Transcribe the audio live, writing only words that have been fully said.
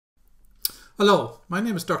Hello, my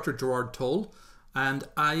name is Dr. Gerard Toal, and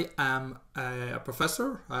I am a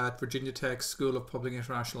professor at Virginia Tech School of Public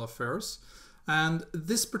International Affairs. And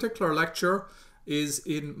this particular lecture is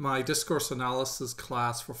in my Discourse analysis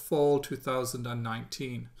class for fall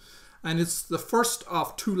 2019. And it's the first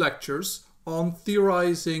of two lectures on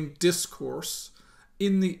theorizing discourse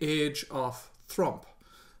in the age of Trump.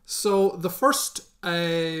 So the first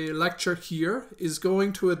lecture here is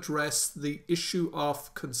going to address the issue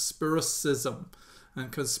of conspiracism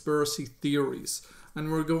and conspiracy theories.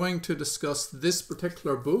 And we're going to discuss this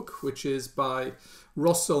particular book, which is by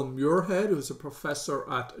Russel Muirhead, who's a professor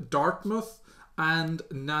at Dartmouth, and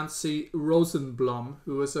Nancy Robenblum,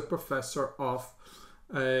 who is a professor of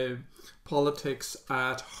politics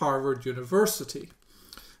at Harvard University.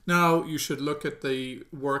 Now, you should look at the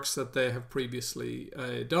works that they have previously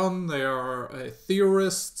done. They are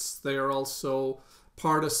theorists. They are also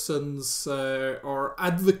partisans or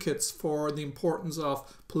advocates for the importance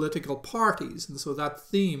of political parties. And so that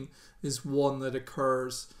theme is one that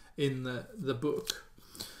occurs in the book.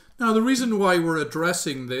 Now, the reason why we're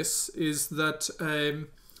addressing this is that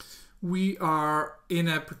we are in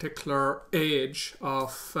a particular age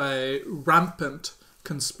of rampant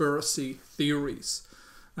conspiracy theories.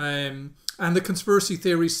 And the conspiracy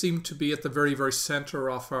theories seem to be at the very, very center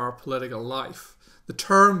of our political life. The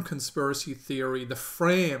term conspiracy theory, the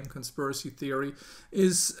frame conspiracy theory,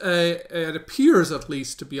 it appears at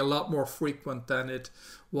least to be a lot more frequent than it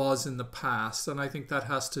was in the past. And I think that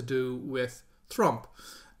has to do with Trump.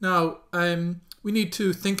 Now, we need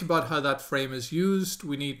to think about how that frame is used.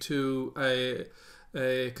 We need to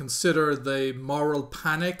consider the moral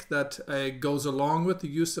panic that goes along with the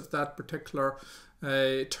use of that particular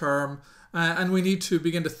term, and we need to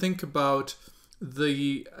begin to think about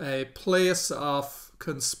the place of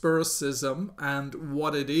conspiracism and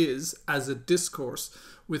what it is as a discourse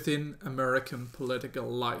within American political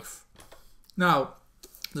life. Now,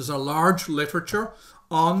 there's a large literature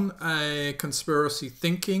on conspiracy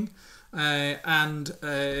thinking and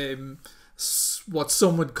what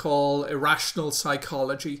some would call irrational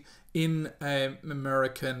psychology in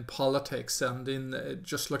American politics, and in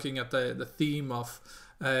just looking at the theme of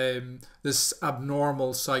this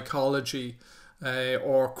abnormal psychology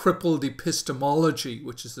or crippled epistemology,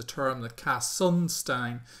 which is the term that Cass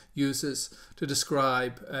Sunstein uses to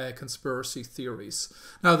describe conspiracy theories.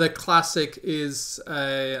 Now, the classic is,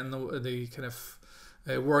 and the kind of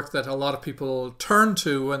work that a lot of people turn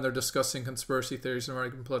to when they're discussing conspiracy theories in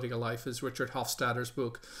American political life, is Richard Hofstadter's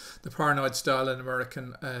book, The Paranoid Style in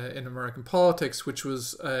American Politics, which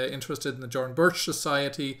was interested in the Jordan Birch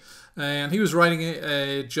Society, and he was writing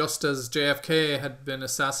it just as JFK had been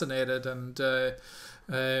assassinated, and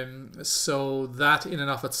so that in and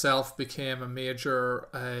of itself became a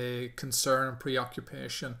major concern and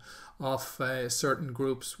preoccupation of certain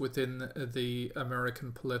groups within the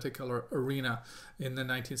American political arena in the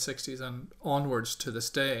 1960s and onwards to this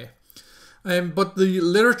day. But the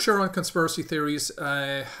literature on conspiracy theories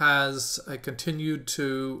has continued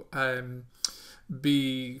to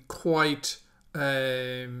be quite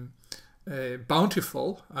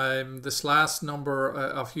bountiful. This last number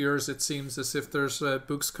of years, it seems as if there's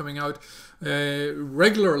books coming out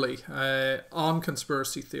regularly on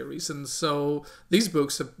conspiracy theories, and so these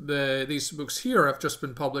books here have just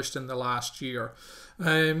been published in the last year.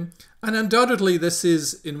 And undoubtedly, this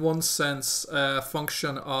is in one sense a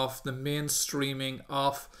function of the mainstreaming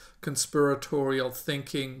of conspiratorial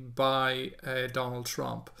thinking by Donald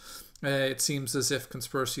Trump. It seems as if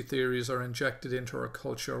conspiracy theories are injected into our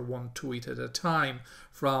culture one tweet at a time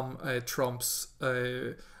from Trump's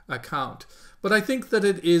account. But I think that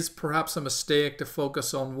it is perhaps a mistake to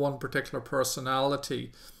focus on one particular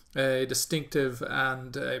personality, distinctive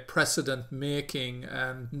and precedent-making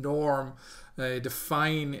and norm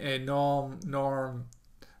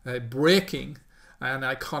breaking and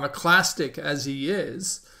iconoclastic as he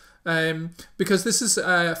is. Because this is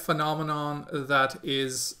a phenomenon that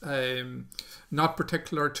is not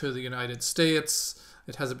particular to the United States.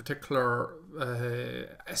 It has a particular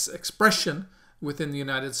expression within the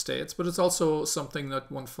United States, but it's also something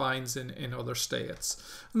that one finds in other states.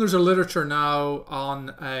 And there's a literature now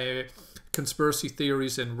on conspiracy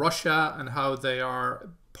theories in Russia and how they are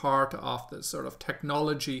part of the sort of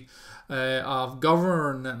technology of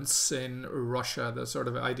governance in Russia, the sort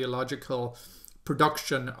of ideological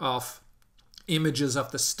production of images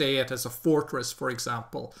of the state as a fortress, for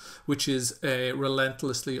example, which is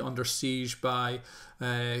relentlessly under siege by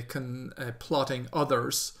plotting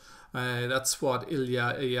others That's what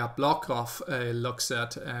Ilya Yablokov looks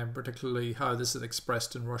at, particularly how this is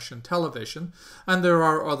expressed in Russian television. And there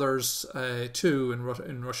are others too in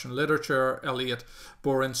Russian literature. Elliot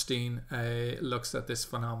Borenstein looks at this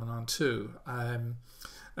phenomenon too.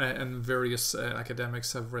 And various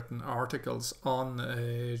academics have written articles on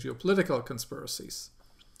geopolitical conspiracies.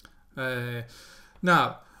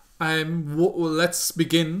 Now, let's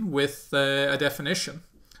begin with a definition.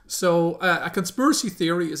 So a conspiracy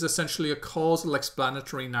theory is essentially a causal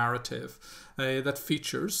explanatory narrative that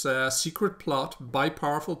features a secret plot by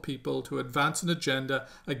powerful people to advance an agenda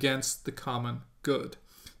against the common good.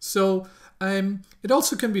 So it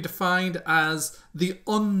also can be defined as the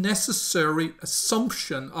unnecessary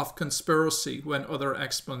assumption of conspiracy when other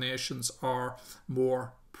explanations are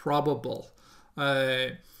more probable.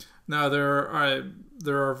 Now there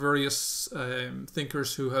are various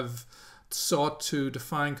thinkers who have sought to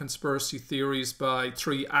define conspiracy theories by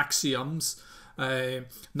 3 axioms.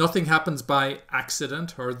 Nothing happens by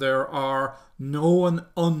accident, or there are known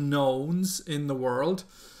unknowns in the world.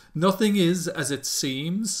 Nothing is as it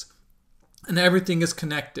seems, and everything is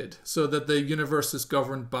connected, so that the universe is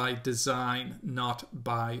governed by design, not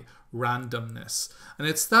by randomness. And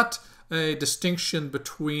it's that distinction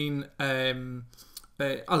between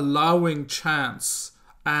allowing chance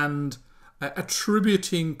and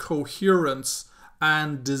attributing coherence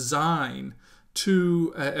and design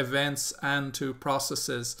to events and to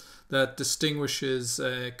processes that distinguishes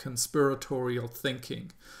conspiratorial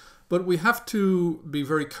thinking. But we have to be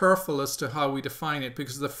very careful as to how we define it,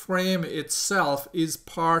 because the frame itself is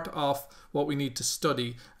part of what we need to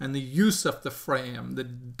study, and the use of the frame,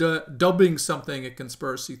 the dubbing something a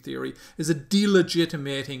conspiracy theory, is a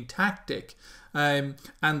delegitimating tactic. And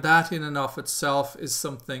that in and of itself is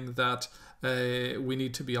something that we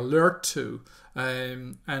need to be alert to,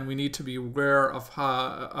 and we need to be aware of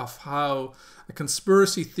how a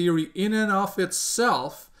conspiracy theory in and of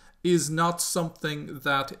itself is not something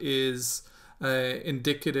that is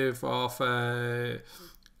indicative of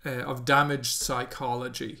damaged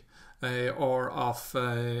psychology or of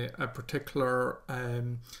a particular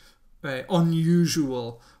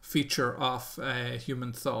unusual feature of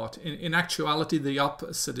human thought. In actuality, the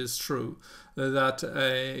opposite is true, that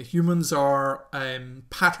humans are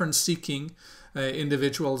pattern-seeking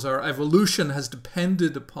individuals. Our evolution has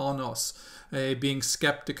depended upon us being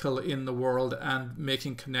skeptical in the world and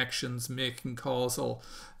making connections, making causal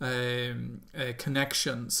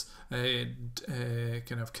connections,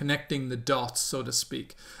 kind of connecting the dots, so to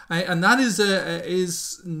speak. And that is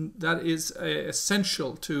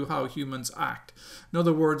essential to how humans act. In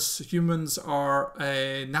other words, humans are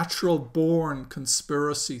natural-born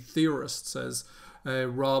conspiracy theorists, as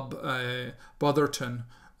Rob Botherton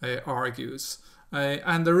argues.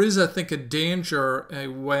 And there is, I think, a danger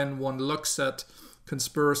when one looks at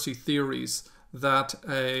conspiracy theories that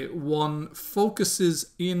one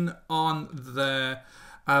focuses in on the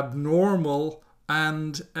abnormal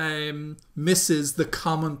and misses the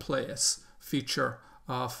commonplace feature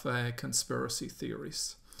of conspiracy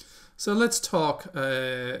theories. So let's talk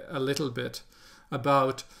a little bit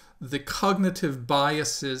about the cognitive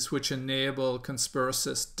biases which enable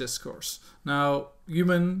conspiracist discourse. Now,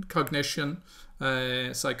 human cognition,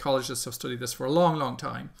 psychologists have studied this for a long, long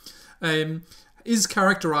time, is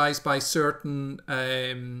characterized by certain,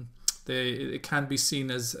 it can be seen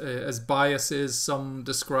as biases. Some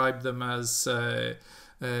describe them as sort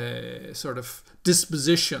of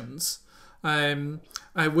dispositions,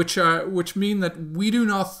 which mean that we do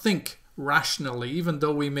not think rationally, even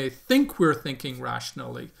though we may think we're thinking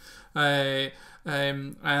rationally.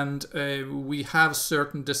 And we have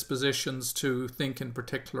certain dispositions to think in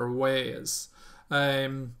particular ways.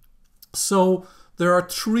 So there are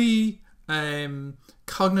 3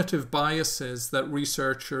 cognitive biases that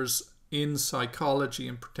researchers in psychology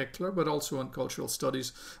in particular, but also in cultural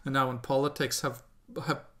studies and now in politics, have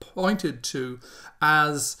pointed to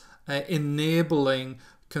as enabling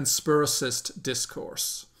conspiracist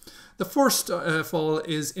discourse. The first of all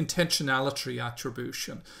is intentionality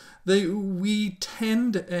attribution. We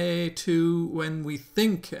tend to, when we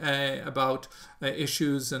think about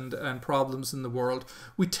issues and problems in the world,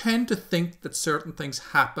 we tend to think that certain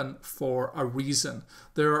things happen for a reason.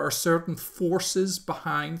 There are certain forces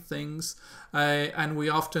behind things, and we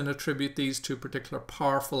often attribute these to particular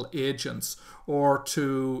powerful agents or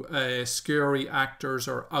to scary actors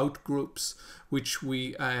or outgroups which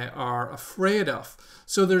we are afraid of.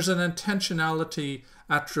 So there's an intentionality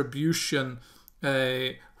attribution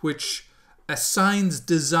which assigns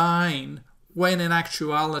design when in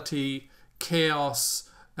actuality chaos,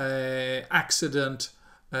 accident,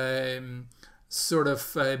 sort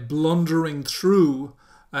of blundering through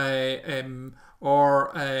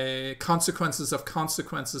or consequences of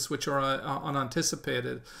consequences which are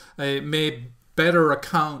unanticipated may better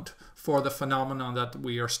account for the phenomenon that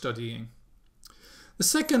we are studying. The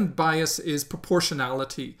second bias is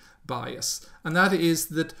proportionality bias, and that is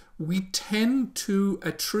that we tend to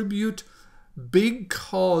attribute big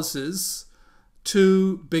causes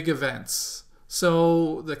to big events.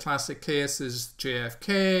 So the classic case is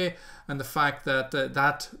JFK, and the fact that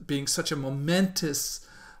that being such a momentous,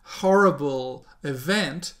 horrible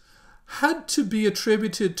event had to be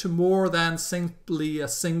attributed to more than simply a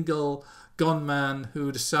single gunman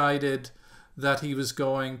who decided that he was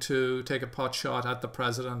going to take a pot shot at the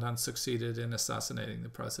president and succeeded in assassinating the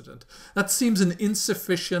president. That seems an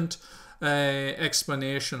insufficient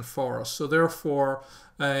explanation for us. So therefore,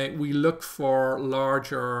 we look for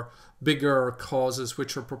larger, bigger causes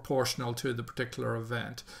which are proportional to the particular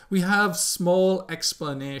event. We have small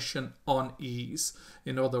explanation unease,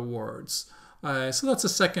 in other words. So that's a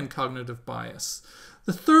second cognitive bias.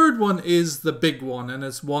 The third one is the big one, and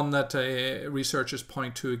it's one that researchers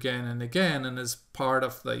point to again and again, and is part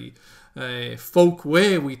of the folk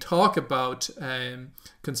way we talk about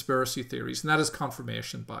conspiracy theories, and that is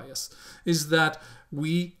confirmation bias. Is that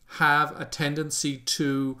we have a tendency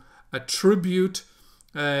to attribute,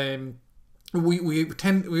 we have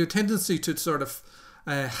a tendency to sort of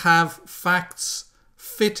have facts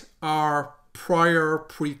fit our prior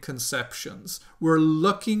preconceptions. We're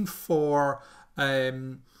looking for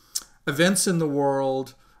events in the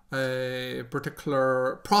world,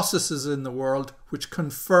 particular processes in the world which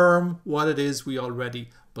confirm what it is we already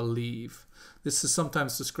believe. This is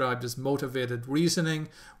sometimes described as motivated reasoning.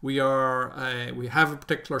 We have a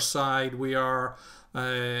particular side. We are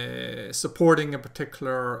supporting a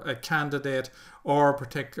particular candidate or a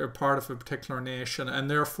particular part of a particular nation, and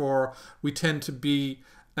therefore we tend to be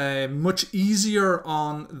much easier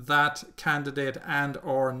on that candidate and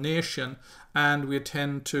or nation, and we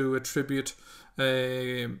tend to attribute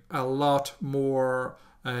a lot more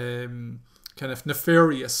kind of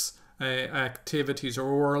nefarious activities,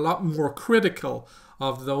 or we're a lot more critical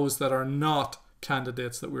of those that are not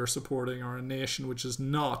candidates that we're supporting, or a nation which is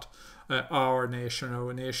not our nation, or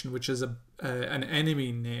a nation which is an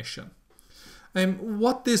enemy nation.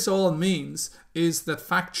 What this all means is that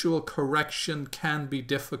factual correction can be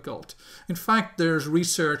difficult. In fact, there's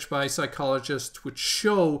research by psychologists which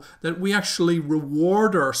show that we actually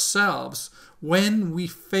reward ourselves when we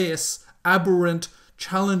face aberrant,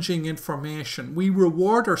 challenging information. We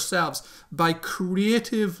reward ourselves by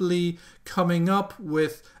creatively coming up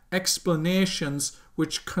with explanations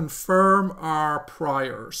which confirm our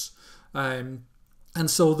priors. And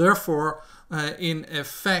so therefore, in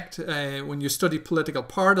effect, when you study political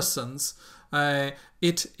partisans,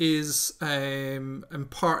 it is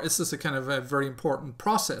this is a kind of a very important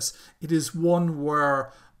process. It is one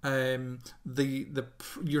where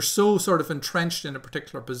you're so sort of entrenched in a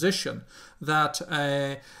particular position that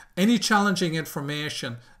any challenging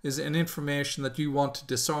information is an information that you want to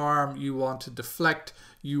disarm, you want to deflect,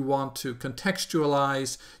 you want to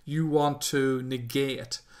contextualize, you want to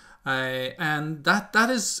negate. And that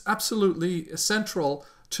is absolutely central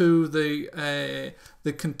to the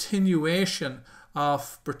continuation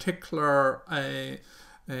of particular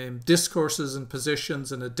discourses and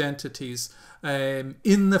positions and identities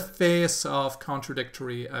in the face of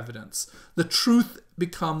contradictory evidence. The truth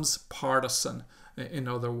becomes partisan, in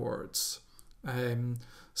other words.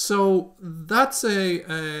 So that's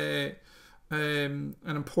an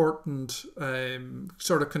important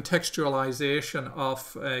sort of contextualization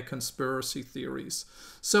of conspiracy theories.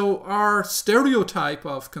 So our stereotype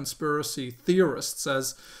of conspiracy theorists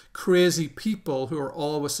as crazy people who are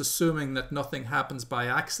always assuming that nothing happens by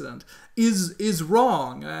accident is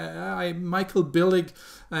wrong. Michael Billig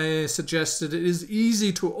suggested it is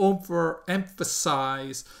easy to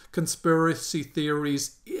overemphasize conspiracy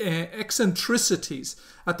theories' eccentricities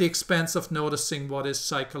at the expense of noticing what is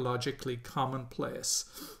psychologically commonplace.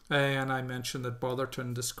 And I mentioned that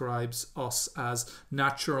Brotherton describes us as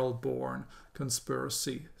natural-born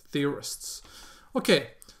conspiracy theorists. Okay,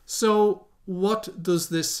 so what does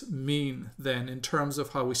this mean then in terms of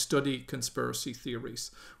how we study conspiracy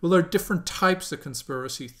theories? Well, there are different types of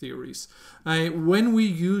conspiracy theories. When we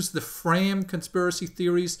use the frame conspiracy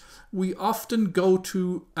theories, we often go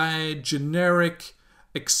to generic,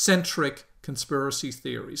 eccentric conspiracy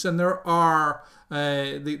theories. And there are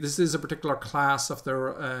This is a particular class of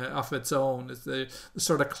its own. It's the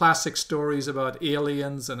sort of classic stories about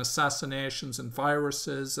aliens and assassinations and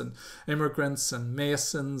viruses and immigrants and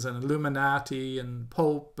Masons and Illuminati and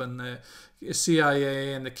Pope and the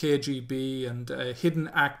CIA and the KGB and hidden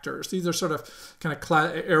actors. These are sort of kind of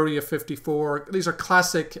Area 54. These are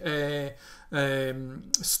classic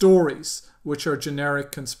stories which are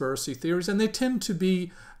generic conspiracy theories, and they tend to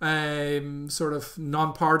be sort of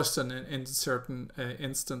non-partisan in certain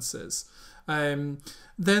instances. Then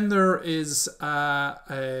there is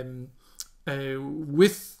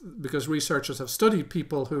because researchers have studied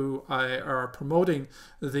people who are promoting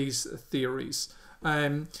these theories.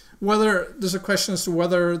 Whether there's a question as to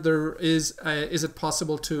whether there is it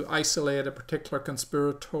possible to isolate a particular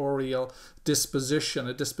conspiratorial disposition,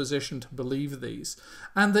 a disposition to believe these,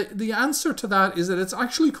 and the answer to that is that it's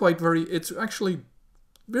actually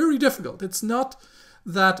very difficult. It's not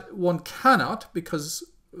that one cannot, because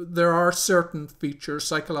there are certain features,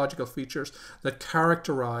 psychological features, that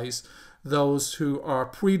characterize those who are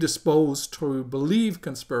predisposed to believe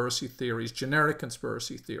conspiracy theories, generic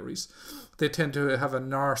conspiracy theories. They tend to have a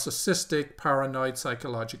narcissistic, paranoid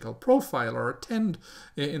psychological profile, or tend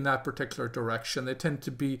in that particular direction. They tend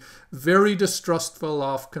to be very distrustful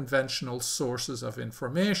of conventional sources of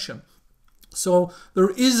information. So there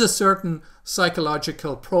is a certain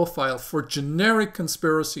psychological profile for generic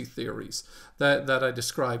conspiracy theories that I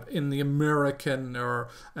describe in the American or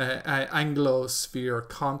Anglo-sphere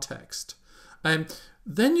context.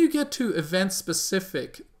 Then you get to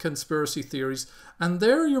event-specific conspiracy theories, and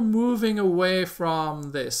there you're moving away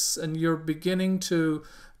from this, and you're beginning to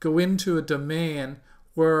go into a domain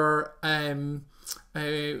where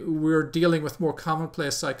we're dealing with more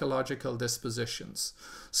commonplace psychological dispositions.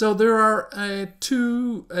 So there are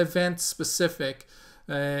two event-specific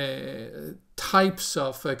types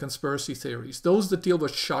of conspiracy theories. Those that deal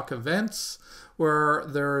with shock events, where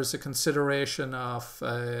there's a consideration of,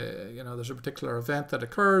 there's a particular event that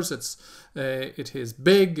occurs. It is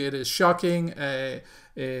big, it is shocking, and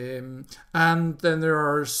then there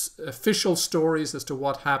are official stories as to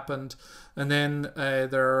what happened. And then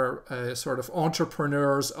there are sort of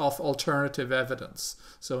entrepreneurs of alternative evidence.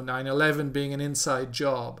 So 9/11 being an inside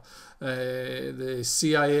job, the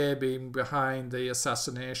CIA being behind the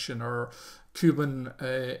assassination, or Cuban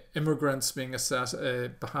immigrants being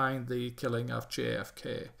behind the killing of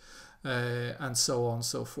JFK, and so on and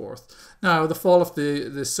so forth. Now, the fall of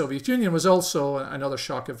the Soviet Union was also another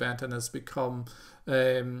shock event, and has become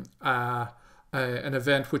an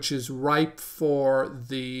event which is ripe for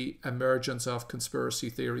the emergence of conspiracy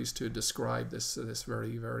theories to describe this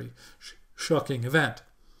very, very shocking event.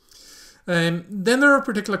 Then there are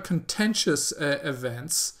particular contentious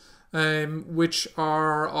events, which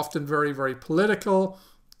are often very, very political,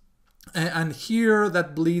 and here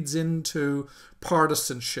that bleeds into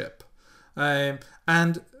partisanship.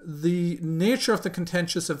 And the nature of the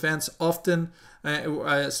contentious events often,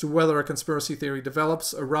 as to whether a conspiracy theory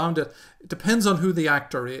develops around it, depends on who the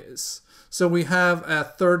actor is. So we have a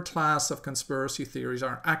third class of conspiracy theories,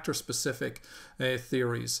 or actor-specific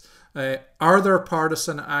theories. Are there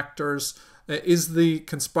partisan actors? Is the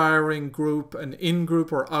conspiring group an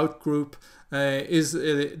in-group or out-group? Does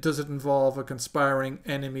it involve a conspiring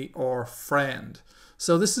enemy or friend?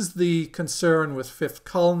 So this is the concern with fifth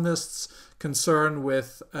columnists, concern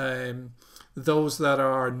with those that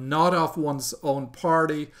are not of one's own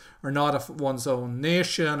party, or not of one's own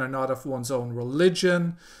nation, or not of one's own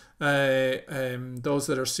religion, those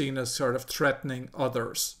that are seen as sort of threatening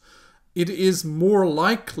others. It is more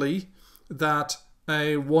likely that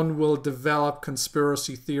one will develop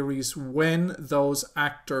conspiracy theories when those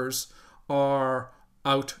actors are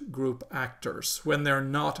out-group actors, when they're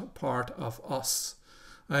not part of us.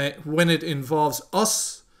 When it involves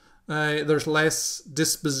us, there's less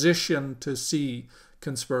disposition to see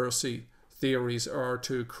conspiracy theories or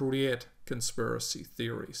to create conspiracy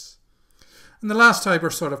theories. And the last type are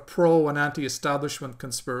sort of pro and anti-establishment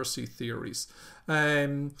conspiracy theories.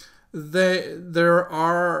 There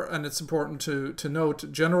are, and it's important to note,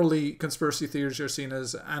 generally conspiracy theories are seen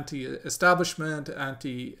as anti-establishment,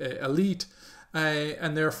 anti-elite,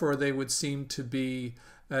 and therefore they would seem to be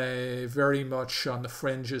very much on the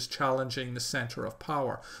fringes, challenging the center of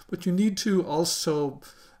power. But you need to also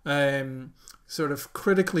sort of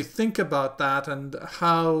critically think about that, and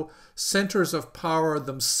how centers of power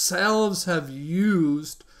themselves have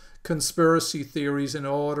used conspiracy theories in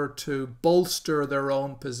order to bolster their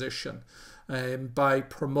own position by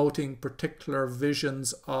promoting particular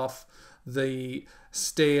visions of the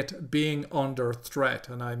state being under threat.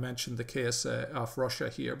 And I mentioned the case of Russia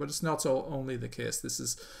here, but it's not so only the case. This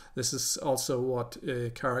is also what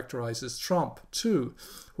characterizes Trump too,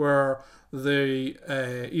 where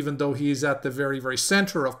even though he's at the very, very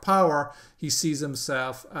center of power, he sees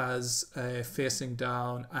himself as facing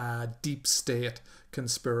down a deep state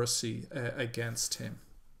conspiracy against him.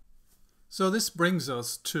 So this brings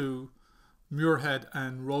us to Muirhead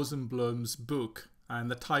and Robenblum's book, and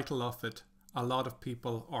the title of it, A Lot of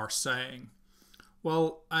People Are Saying.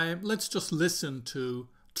 Well, let's just listen to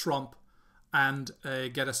Trump and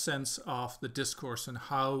get a sense of the discourse and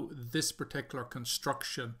how this particular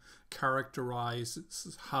construction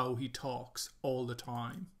characterizes how he talks all the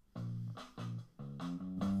time.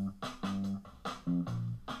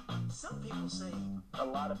 Some people say, a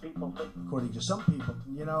lot of people think, according to some people,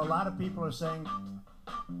 a lot of people are saying.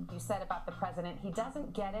 You said about the president, he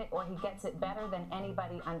doesn't get it, or he gets it better than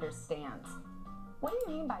anybody understands. What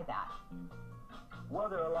do you mean by that? Well,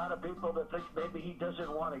 there are a lot of people that think maybe he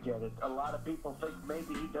doesn't want to get it. A lot of people think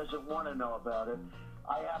maybe he doesn't want to know about it.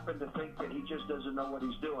 I happen to think that he just doesn't know what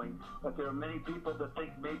he's doing, but there are many people that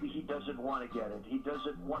think maybe he doesn't want to get it. He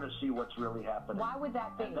doesn't want to see what's really happening. Why would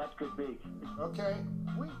that be? And that could be. Okay,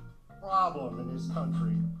 we problem in this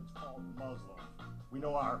country, it's called Muslim. We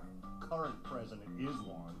know our current president is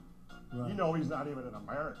one. Right. You know he's not even an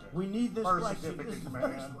American. We need this significant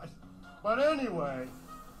man. But anyway,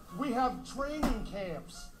 we have training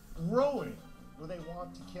camps growing where they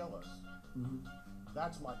want to kill us. Mm-hmm.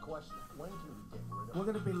 That's my question. When can we get rid of it? We're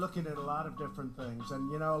going to be looking at a lot of different things. And,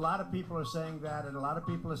 a lot of people are saying that, and a lot of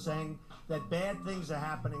people are saying that bad things are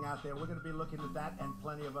happening out there. We're going to be looking at that and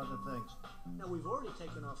plenty of other things. Now, we've already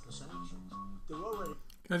taken off the sanctions. They're already...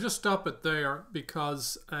 Can I just stop it there,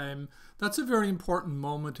 because that's a very important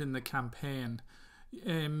moment in the campaign.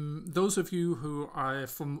 Those of you who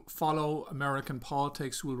follow American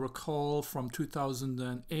politics will recall from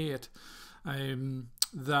 2008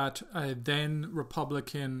 that a then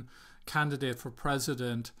Republican candidate for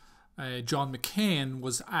president, John McCain,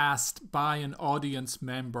 was asked by an audience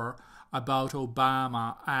member about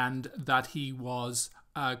Obama, and that he was,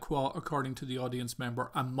 according to the audience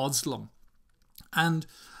member, a Muslim. And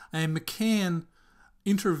McCain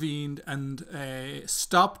intervened and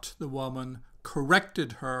stopped the woman,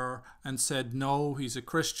 corrected her, and said, no, he's a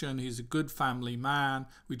Christian, he's a good family man,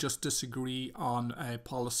 we just disagree on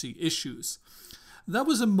policy issues. That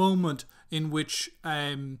was a moment in which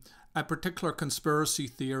a particular conspiracy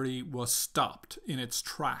theory was stopped in its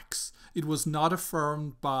tracks. It was not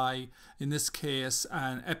affirmed by, in this case,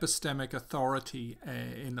 an epistemic authority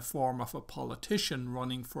in the form of a politician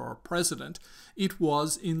running for president. It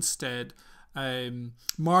was instead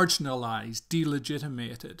marginalized,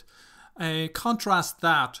 delegitimated. Contrast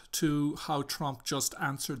that to how Trump just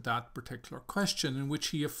answered that particular question, in which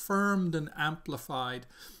he affirmed and amplified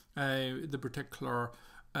the particular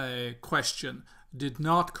question, did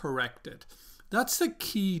not correct it. That's the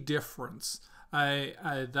key difference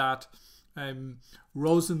that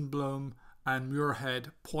Robenblum and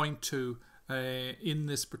Muirhead point to in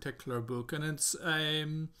this particular book, and it's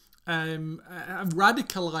a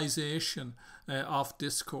radicalization of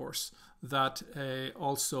discourse that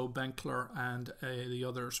also Benkler and the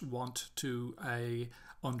others want to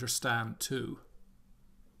understand too.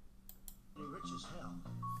 You're rich as hell.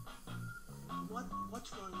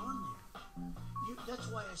 What's going on there? That's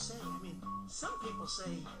why I say, some people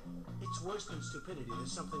say it's worse than stupidity.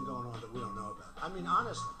 There's something going on that we don't know about.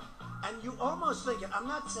 Honestly. And you almost think it. I'm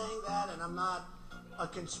not saying that, and I'm not a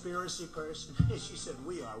conspiracy person. She said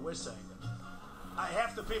we're saying that.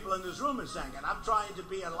 Half the people in this room are saying it. I'm trying to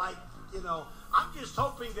be a light, I'm just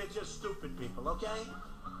hoping they're just stupid people, okay?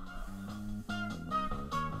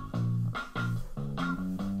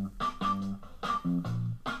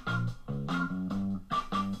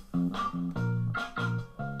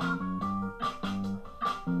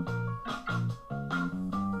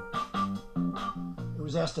 It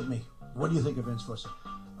was asked of me, what do you think of Vince Foster?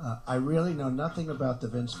 I really know nothing about the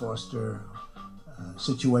Vince Foster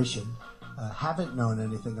situation. Haven't known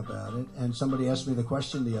anything about it, and somebody asked me the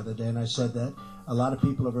question the other day, and I said that a lot of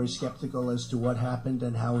people are very skeptical as to what happened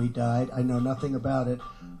and how he died. I know nothing about it.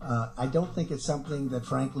 I don't think it's something that,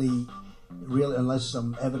 frankly, really, unless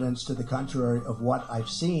some evidence to the contrary of what I've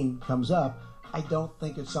seen comes up, I don't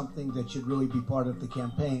think it's something that should really be part of the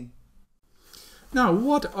campaign. Now,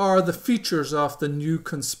 what are the features of the new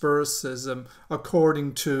conspiracism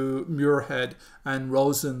according to Muirhead and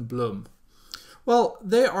Robenblum? Well,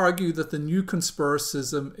 they argue that the new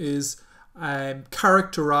conspiracism is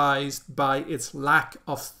characterized by its lack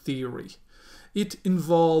of theory. it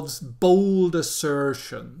involves bold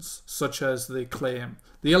assertions, such as they claim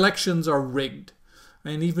the elections are rigged.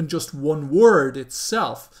 And even just one word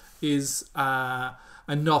itself is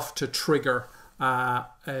enough to trigger a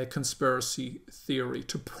conspiracy theory,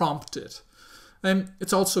 to prompt it.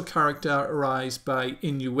 It's also characterized by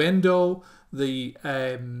innuendo, the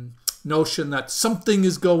notion that something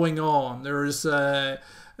is going on. There is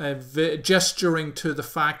gesturing to the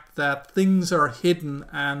fact that things are hidden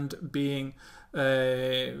and being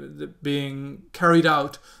carried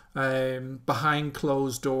out behind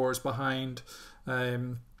closed doors, behind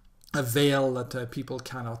a veil that people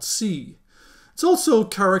cannot see. It's also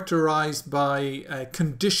characterized by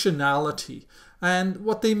conditionality. And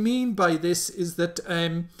what they mean by this is that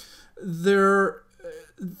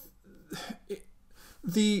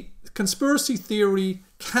the conspiracy theory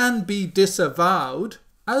can be disavowed,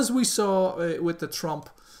 as we saw with the Trump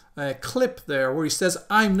clip there, where he says,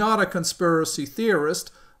 I'm not a conspiracy theorist,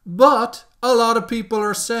 but a lot of people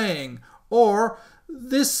are saying, or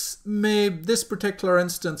this particular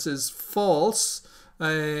instance is false.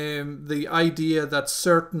 The idea that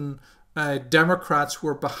certain Democrats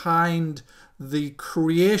were behind the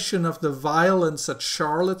creation of the violence at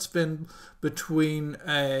Charlottesville between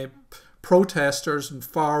protesters and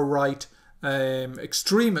far-right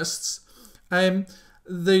extremists.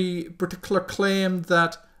 The particular claim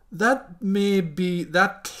that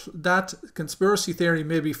conspiracy theory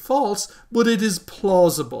may be false, but it is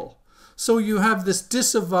plausible. So you have this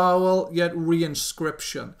disavowal yet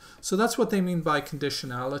reinscription. So that's what they mean by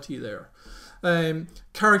conditionality there.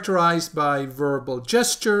 Characterized by verbal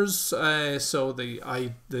gestures, so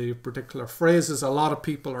the particular phrases a lot of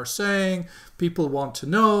people are saying, people want to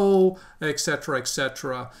know, etc.,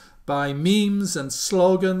 etc. By memes and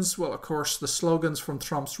slogans. Well, of course, the slogans from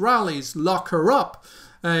Trump's rallies, lock her up,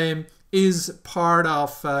 is part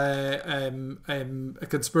of a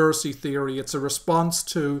conspiracy theory. It's a response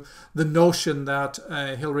to the notion that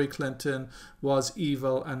Hillary Clinton was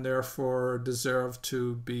evil and therefore deserved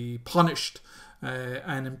to be punished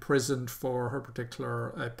and imprisoned for her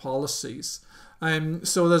particular policies.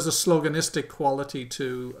 So there's a sloganistic quality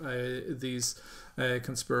to these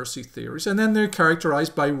conspiracy theories. And then they're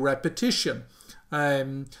characterized by repetition.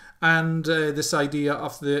 And this idea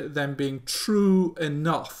of them being true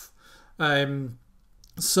enough. And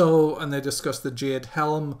they discuss the Jade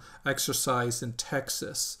Helm exercise in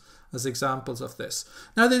Texas as examples of this.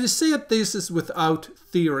 Now, they say that this is without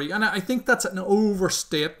theory, and I think that's an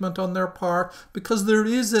overstatement on their part, because there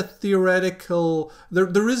is a theoretical,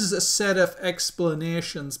 there is a set of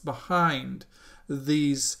explanations behind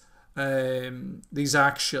these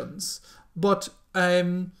actions, but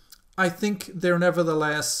I think they're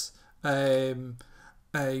nevertheless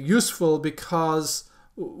useful, because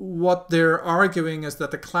what they're arguing is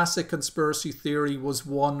that the classic conspiracy theory was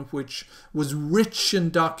one which was rich in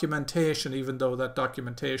documentation, even though that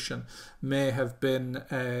documentation may have been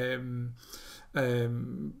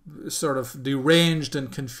sort of deranged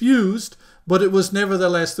and confused, but it was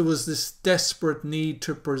nevertheless, there was this desperate need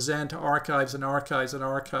to present archives and archives and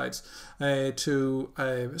archives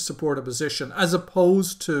to support a position, as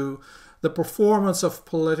opposed to the performance of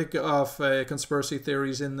conspiracy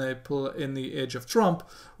theories in the age of Trump,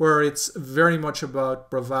 where it's very much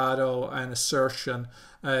about bravado and assertion,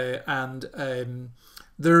 and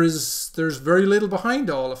there's very little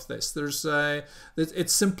behind all of this.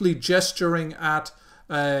 It's simply gesturing at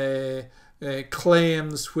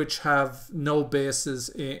claims which have no basis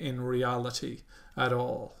in reality at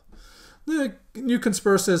all. The new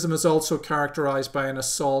conspiracism is also characterized by an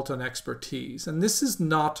assault on expertise, and this is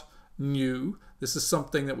not new. This is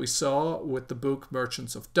something that we saw with the book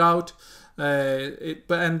Merchants of Doubt,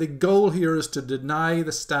 and the goal here is to deny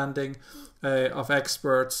the standing of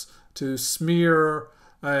experts, to smear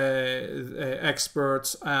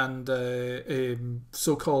experts and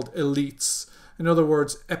so-called elites. In other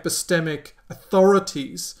words, epistemic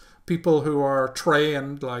authorities, people who are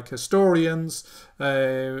trained like historians,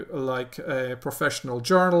 like professional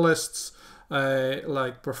journalists,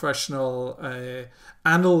 like professional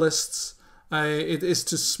analysts. It is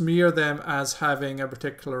to smear them as having a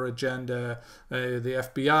particular agenda. The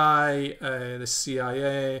FBI, the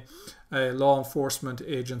CIA, law enforcement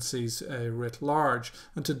agencies writ large,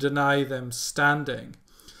 and to deny them standing.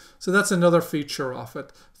 So that's another feature of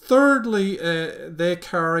it. Thirdly, they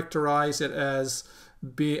characterize it as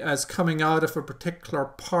coming out of a particular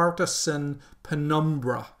partisan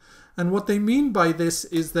penumbra. And what they mean by this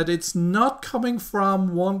is that it's not coming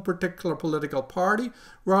from one particular political party,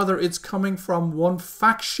 rather it's coming from one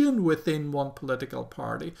faction within one political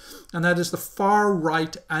party, and that is the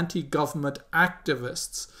far-right anti-government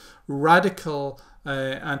activists, radical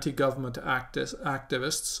anti-government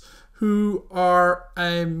activists who are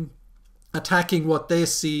attacking what they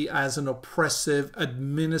see as an oppressive,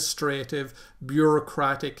 administrative,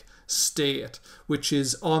 bureaucratic state, which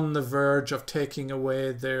is on the verge of taking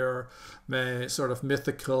away their sort of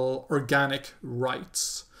mythical, organic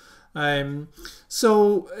rights.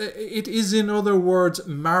 So it is, in other words,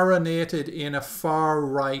 marinated in a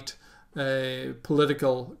far-right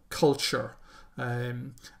political culture.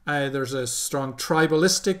 There's a strong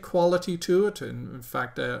tribalistic quality to it, in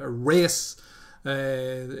fact a race.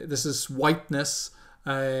 This is whiteness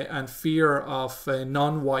and fear of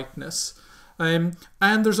non-whiteness. And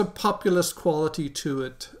there's a populist quality to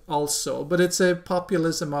it also, but it's a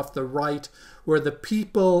populism of the right where the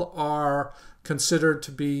people are considered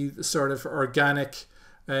to be sort of organic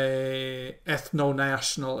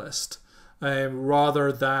ethno-nationalist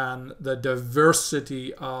rather than the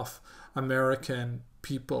diversity of American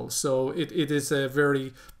people. So it is a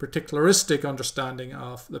very particularistic understanding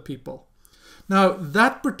of the people. Now,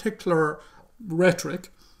 that particular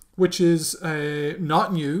rhetoric, which is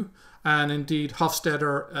not new, and indeed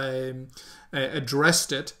Hofstadter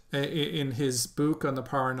addressed it in his book on the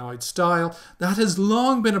paranoid style, that has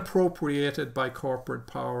long been appropriated by corporate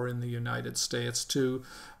power in the United States to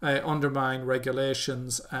undermine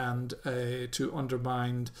regulations and to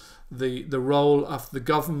undermine the role of the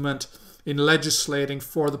government in legislating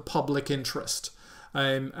for the public interest.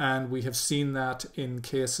 And we have seen that in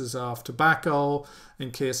cases of tobacco, in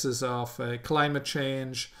cases of climate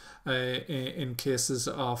change, in cases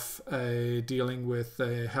of dealing with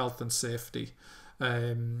health and safety,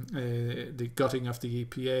 the gutting of the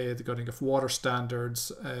EPA, the gutting of water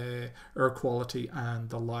standards, air quality,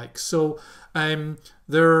 and the like. So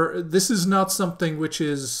this is not something which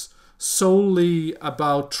is solely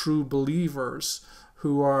about true believers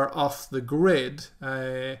who are off the grid.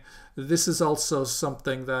 This is also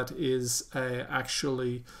something that is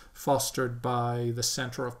actually fostered by the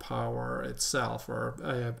center of power itself,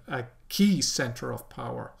 or a key center of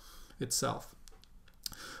power itself.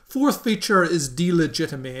 Fourth feature is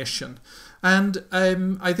delegitimation. And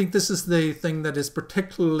I think this is the thing that is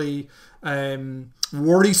particularly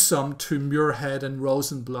worrisome to Muirhead and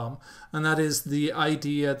Robenblum, and that is the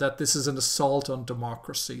idea that this is an assault on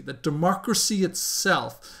democracy, that democracy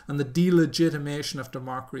itself and the delegitimation of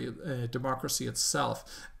democracy itself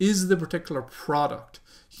is the particular product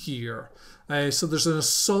here. So there's an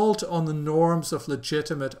assault on the norms of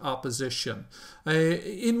legitimate opposition.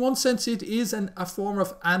 In one sense, it is a form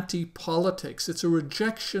of anti-politics. It's a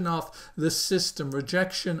rejection of the system,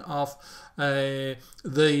 rejection of the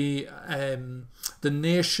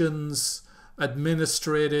nation's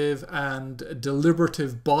administrative and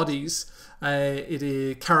deliberative bodies.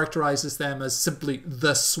 It characterizes them as simply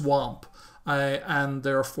the swamp, and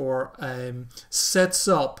therefore sets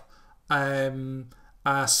up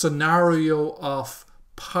a scenario of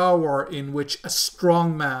power in which a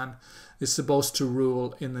strong man is supposed to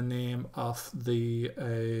rule in the name of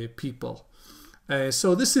the people.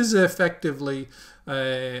 So this is effectively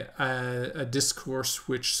a discourse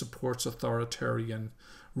which supports authoritarian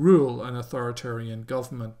rule and authoritarian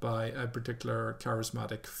government by a particular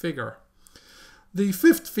charismatic figure. The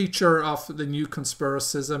fifth feature of the new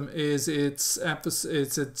conspiracism is its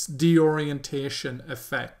deorientation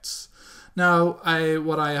effects. Now,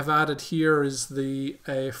 what I have added here is the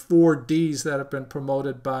 4 Ds that have been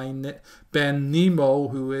promoted by Ben Nemo,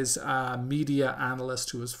 who is a media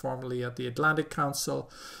analyst who was formerly at the Atlantic Council,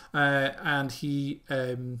 and he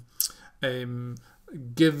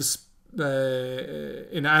gives,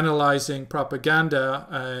 in analyzing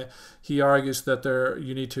propaganda, he argues that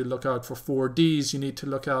you need to look out for 4 Ds. You need to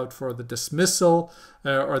look out for the dismissal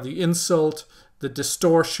or the insult, the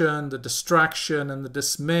distortion, the distraction, and the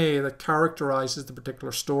dismay that characterizes the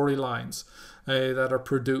particular storylines that are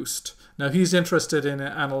produced. Now, he's interested in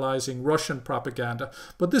analyzing Russian propaganda,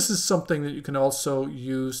 but this is something that you can also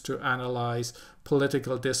use to analyze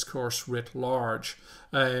political discourse writ large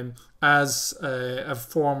as a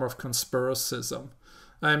form of conspiracism.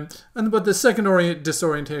 But the second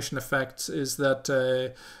disorientation effect is that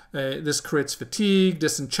this creates fatigue,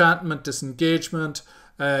 disenchantment, disengagement,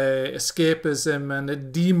 escapism, and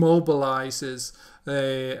it demobilizes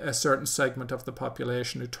a certain segment of the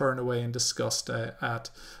population who turn away in disgust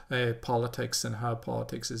at politics and how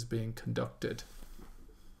politics is being conducted.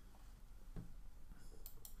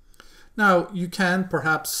 Now, you can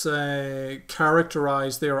perhaps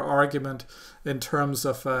characterize their argument in terms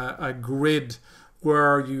of a grid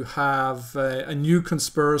where you have a new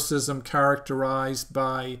conspiracism characterized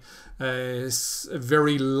by a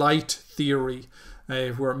very light theory,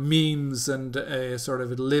 where memes and sort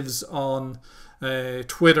of it lives on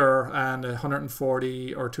Twitter and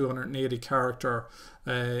 140 or 280 character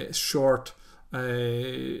short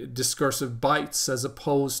discursive bites, as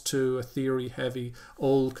opposed to a theory heavy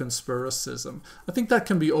old conspiracism. I think that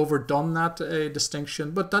can be overdone, that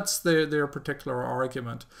distinction, but that's their particular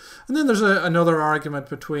argument. And then there's another argument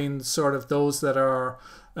between sort of those that are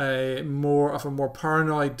more of a more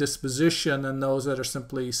paranoid disposition and those that are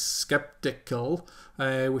simply skeptical,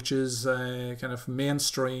 which is kind of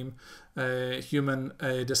mainstream human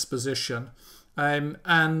disposition.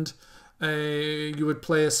 And you would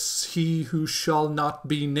place He Who Shall Not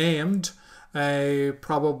Be Named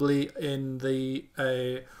probably in the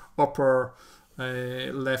upper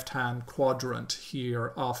left-hand quadrant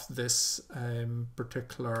here of this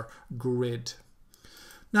particular grid.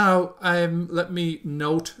 Now, let me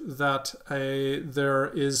note that there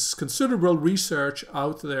is considerable research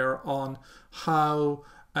out there on how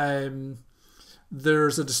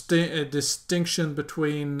there's a distinction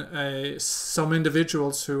between some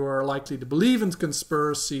individuals who are likely to believe in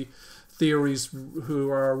conspiracy theories who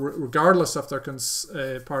are regardless of their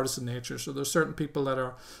partisan nature. So there's certain people that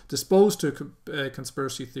are disposed to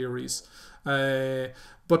conspiracy theories.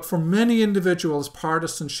 But for many individuals,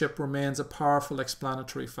 partisanship remains a powerful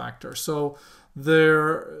explanatory factor. So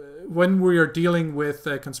when we are dealing with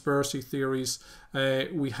conspiracy theories,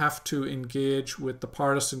 we have to engage with the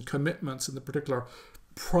partisan commitments and the particular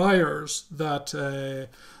priors that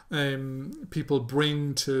people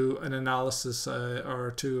bring to an analysis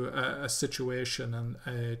or to a situation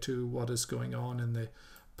and to what is going on in the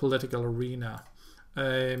political arena.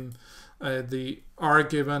 The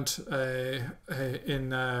argument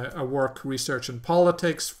in a work, Research in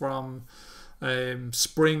Politics, from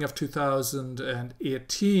spring of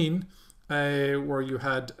 2018, where you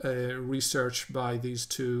had research by these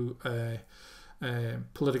two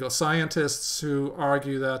political scientists who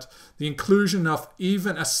argue that the inclusion of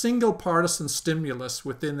even a single partisan stimulus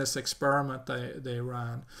within this experiment they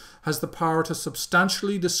ran has the power to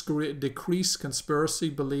substantially decrease conspiracy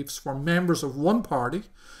beliefs for members of one party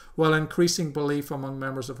while increasing belief among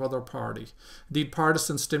members of other party. Indeed,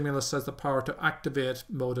 partisan stimulus has the power to activate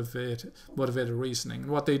motivated reasoning.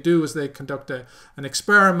 And what they do is they conduct an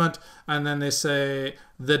experiment, and then they say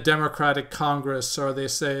the Democratic Congress, or they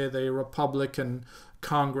say the Republican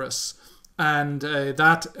Congress, and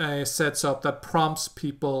that sets up, that prompts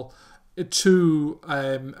people to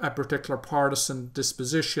a particular partisan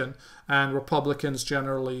disposition, and Republicans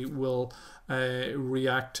generally will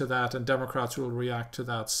react to that, and Democrats will react to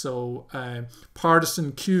that. So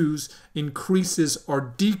partisan cues increases or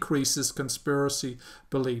decreases conspiracy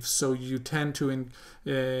beliefs. So you tend to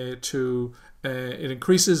it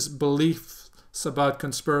increases beliefs about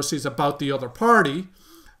conspiracies about the other party,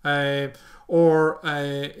 or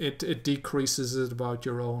it decreases it about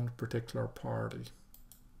your own particular party.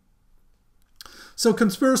 So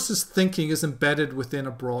conspiracist thinking is embedded within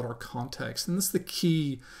a broader context, and this is the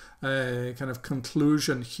key kind of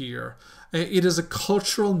conclusion here. It is a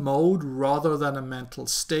cultural mode rather than a mental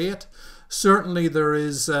state. Certainly there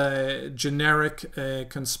is a generic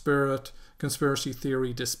conspiracy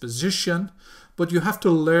theory disposition, but you have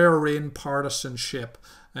to layer in partisanship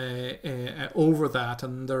over that,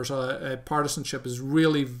 and there's a partisanship is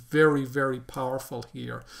really very, very powerful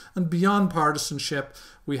here. And beyond partisanship,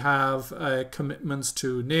 we have commitments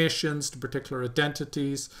to nations, to particular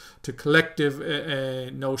identities, to collective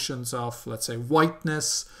notions of, let's say,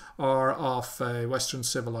 whiteness, or of Western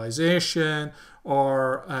civilization,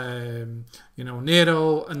 or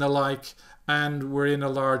NATO and the like. And we're in a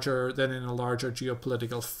larger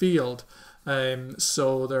geopolitical field.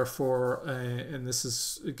 So therefore, and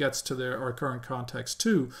it gets to our current context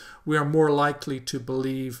too, we are more likely to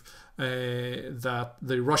believe that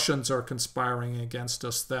the Russians are conspiring against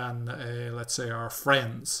us than, let's say, our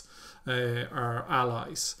friends, our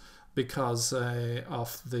allies, because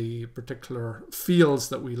of the particular fields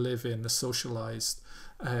that we live in, the socialized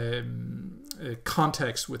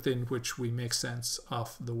context within which we make sense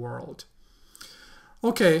of the world.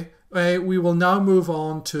 Okay, we will now move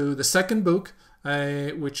on to the second book,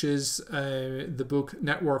 which is the book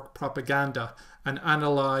Network Propaganda, and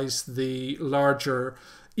analyze the larger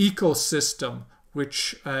ecosystem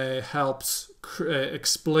which helps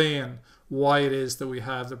explain why it is that we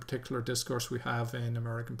have the particular discourse we have in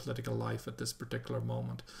American political life at this particular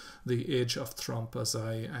moment, the age of Trump, as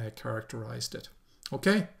I characterized it.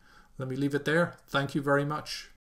 Okay, let me leave it there. Thank you very much.